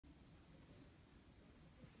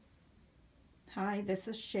Hi, this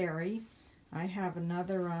is Sherry. I have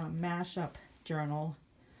another Mashup journal.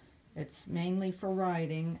 It's mainly for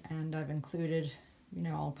writing, and I've included,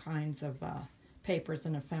 all kinds of papers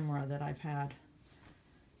and ephemera that I've had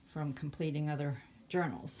from completing other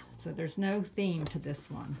journals. So there's no theme to this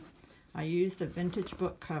one. I used a vintage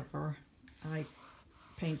book cover. I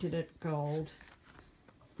painted it gold,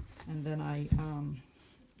 and then I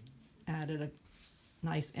added a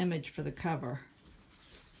nice image for the cover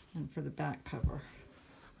and for the back cover.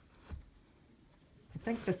 I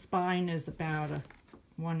think the spine is about a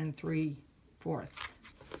 1 3/4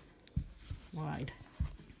 wide.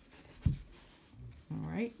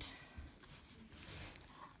 All right.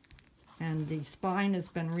 And the spine has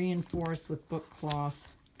been reinforced with book cloth,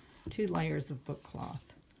 2 layers of book cloth.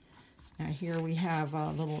 Now here we have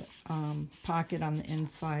a little pocket on the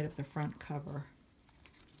inside of the front cover.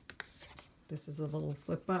 This is a little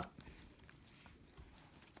flip up.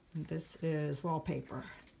 And this is wallpaper.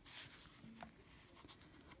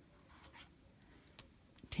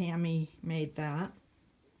 Tammy made that.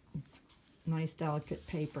 It's nice, delicate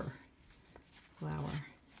paper flower.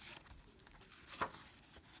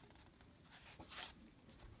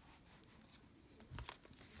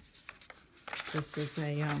 This is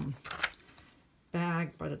a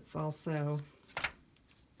bag, but it's also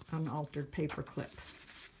an altered paper clip.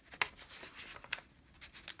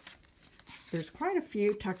 There's quite a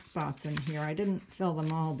few tuck spots in here. I didn't fill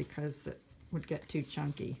them all because it would get too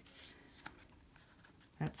chunky.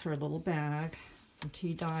 That's her little bag. Some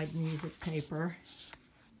tea-dyed music paper.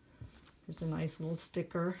 There's a nice little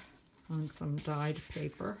sticker on some dyed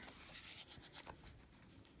paper.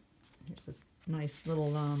 Here's a nice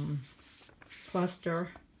little cluster.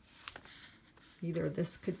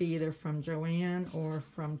 This could be either from Joanne or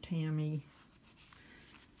from Tammy.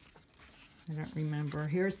 I don't remember.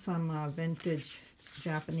 Here's some vintage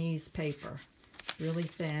Japanese paper. Really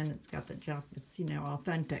thin. It's got the it's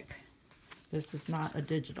authentic. This is not a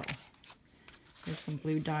digital. There's some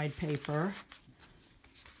blue dyed paper.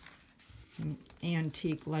 Some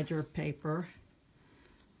antique ledger paper.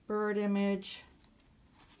 Bird image.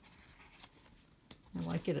 I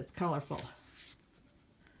like it. It's colorful.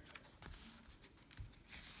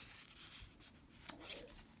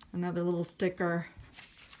 Another little sticker.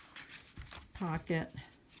 Pocket.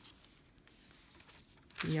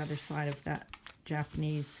 The other side of that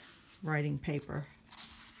Japanese writing paper.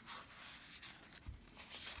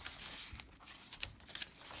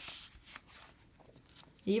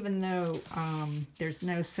 Even though there's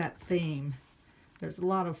no set theme, there's a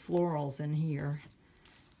lot of florals in here,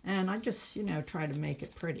 and I just try to make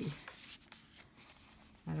it pretty.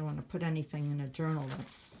 I don't want to put anything in a journal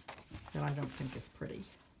that I don't think is pretty.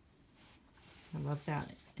 I love that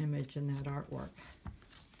image and that artwork.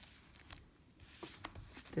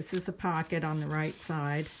 This is a pocket on the right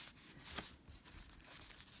side.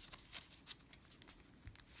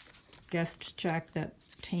 Guest check that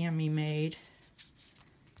Tammy made.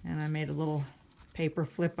 And I made a little paper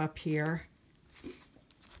flip up here.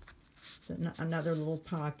 Another little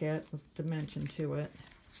pocket with dimension to it.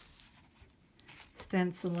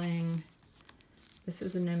 Stenciling. This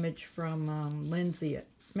is an image from Lindsay. It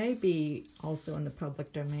may be also in the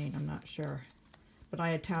public domain, I'm not sure. But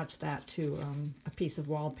I attached that to a piece of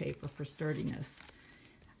wallpaper for sturdiness.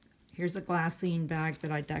 Here's a glassine bag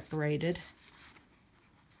that I decorated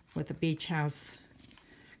with a beach house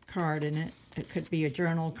card in it. It could be a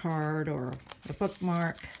journal card or a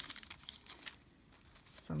bookmark.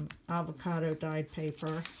 Some avocado dyed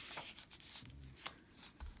paper.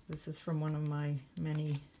 This is from one of my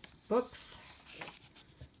many books.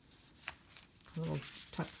 A little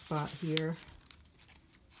tuck spot here.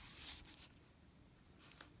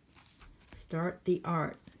 Start the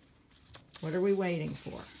art. What are we waiting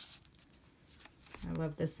for? I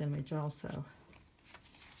love this image also.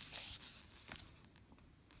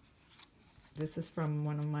 This is from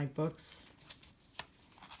one of my books.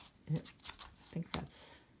 I think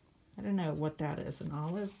I don't know what that is, an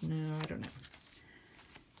olive? No, I don't know.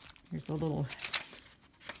 Here's a little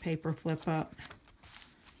paper flip up.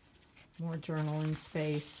 More journaling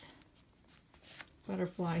space.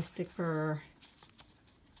 Butterfly sticker.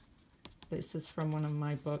 This is from one of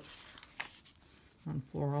my books on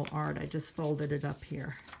floral art. I just folded it up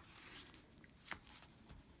here.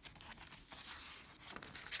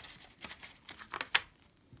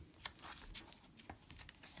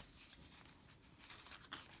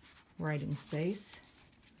 Writing space.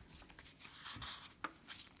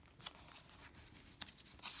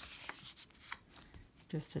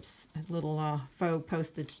 Just a little faux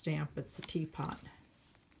postage stamp. It's a teapot.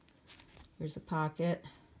 Here's a pocket.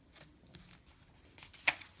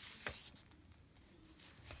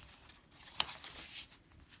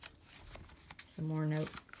 some more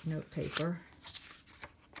note paper.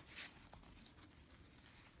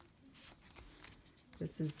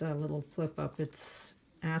 This is a little flip up. It's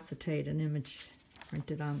acetate, an image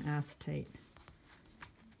printed on acetate.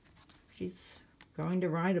 She's going to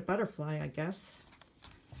ride a butterfly, I guess.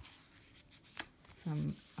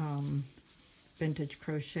 Some vintage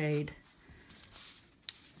crocheted.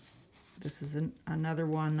 This is another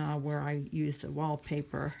one where I used a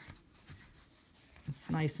wallpaper. It's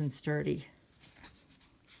nice and sturdy.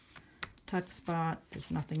 Tuck spot, there's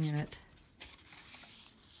nothing in it.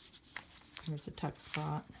 Here's a tuck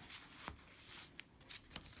spot.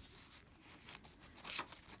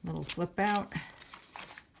 Little flip out.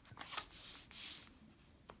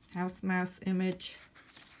 House mouse image.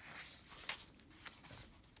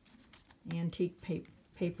 Antique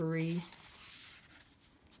papery.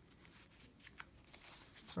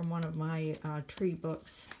 From one of my tree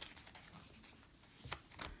books.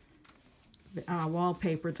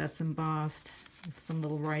 Wallpaper that's embossed with some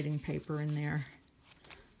little writing paper in there.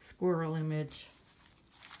 Squirrel image.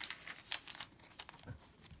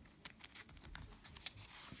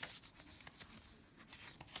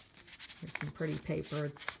 Here's some pretty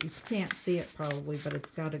paper. You can't see it probably, but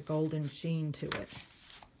it's got a golden sheen to it.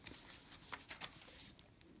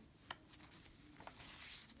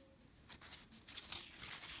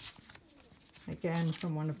 Again,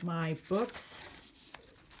 from one of my books.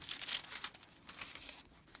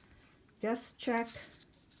 Guest check.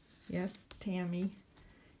 Yes, Tammy.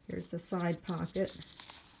 Here's the side pocket.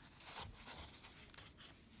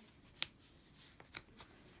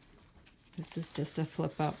 This is just a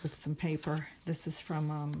flip up with some paper. This is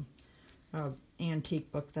from an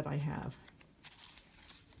antique book that I have.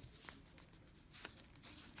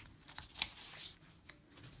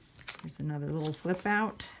 Here's another little flip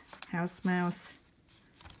out. House mouse.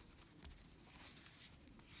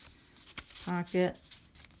 Pocket.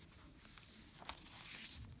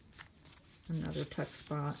 Another tuck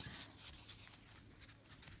spot.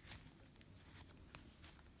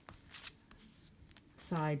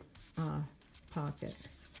 Side pocket.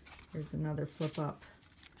 Here's another flip up.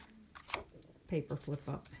 Paper flip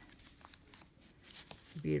up.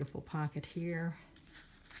 It's a beautiful pocket here.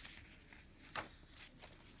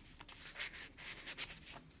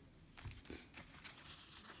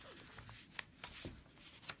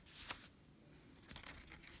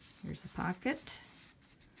 Here's a pocket.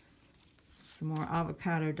 Some more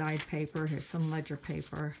avocado dyed paper. Here's some ledger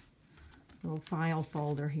paper. Little file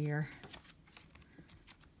folder here.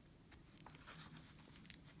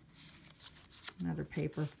 Another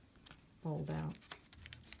paper fold out.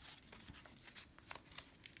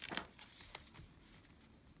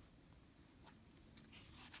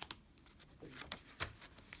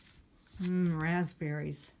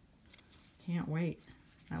 Raspberries. Can't wait.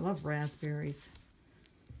 I love raspberries.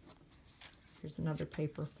 Here's another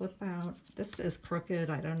paper flip out. This is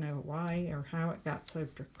crooked. I don't know why or how it got so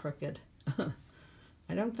crooked.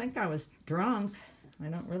 I don't think I was drunk. I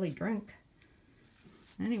don't really drink.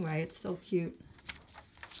 Anyway, it's still cute.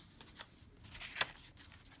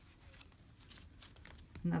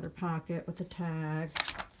 Another pocket with a tag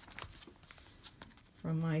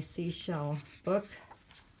from my seashell book.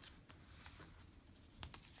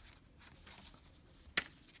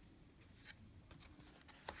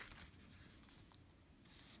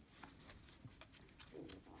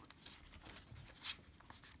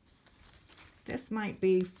 This might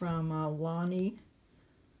be from Lonnie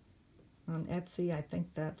on Etsy. I think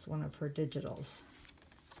that's one of her digitals.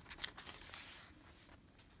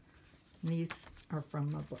 And these are from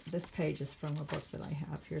a book. This page is from a book that I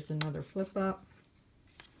have. Here's another flip up.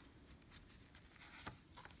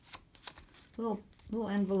 Little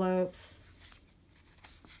envelopes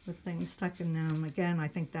with things stuck in them. Again, I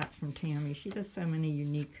think that's from Tammy. She does so many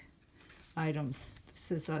unique items.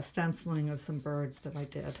 This is a stenciling of some birds that I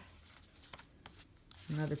did.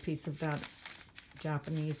 Another piece of that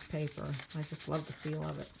Japanese paper. I just love the feel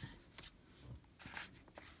of it.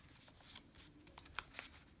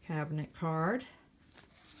 Cabinet card.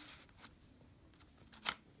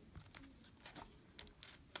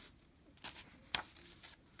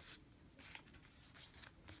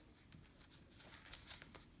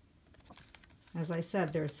 As I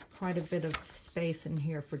said, there's quite a bit of space in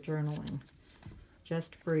here for journaling.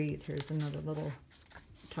 Just breathe. Here's another little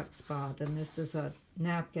tuck spot, and this is a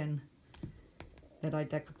napkin that I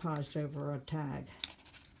decoupaged over a tag.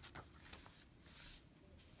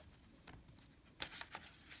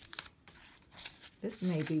 This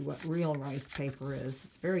may be what real rice paper is.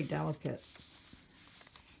 It's very delicate.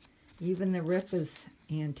 Even the rip is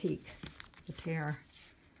antique, the tear.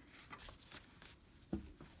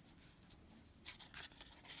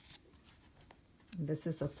 This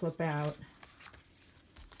is a flip out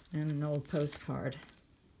and an old postcard.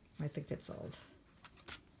 I think it's old.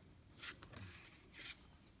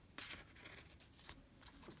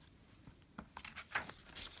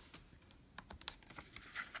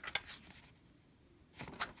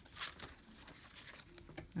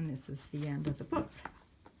 And this is the end of the book.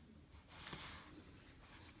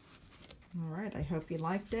 All right, I hope you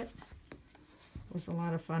liked it. It was a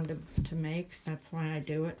lot of fun to make. That's why I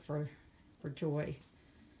do it, for joy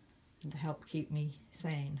and to help keep me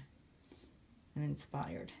sane and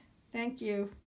inspired. Thank you.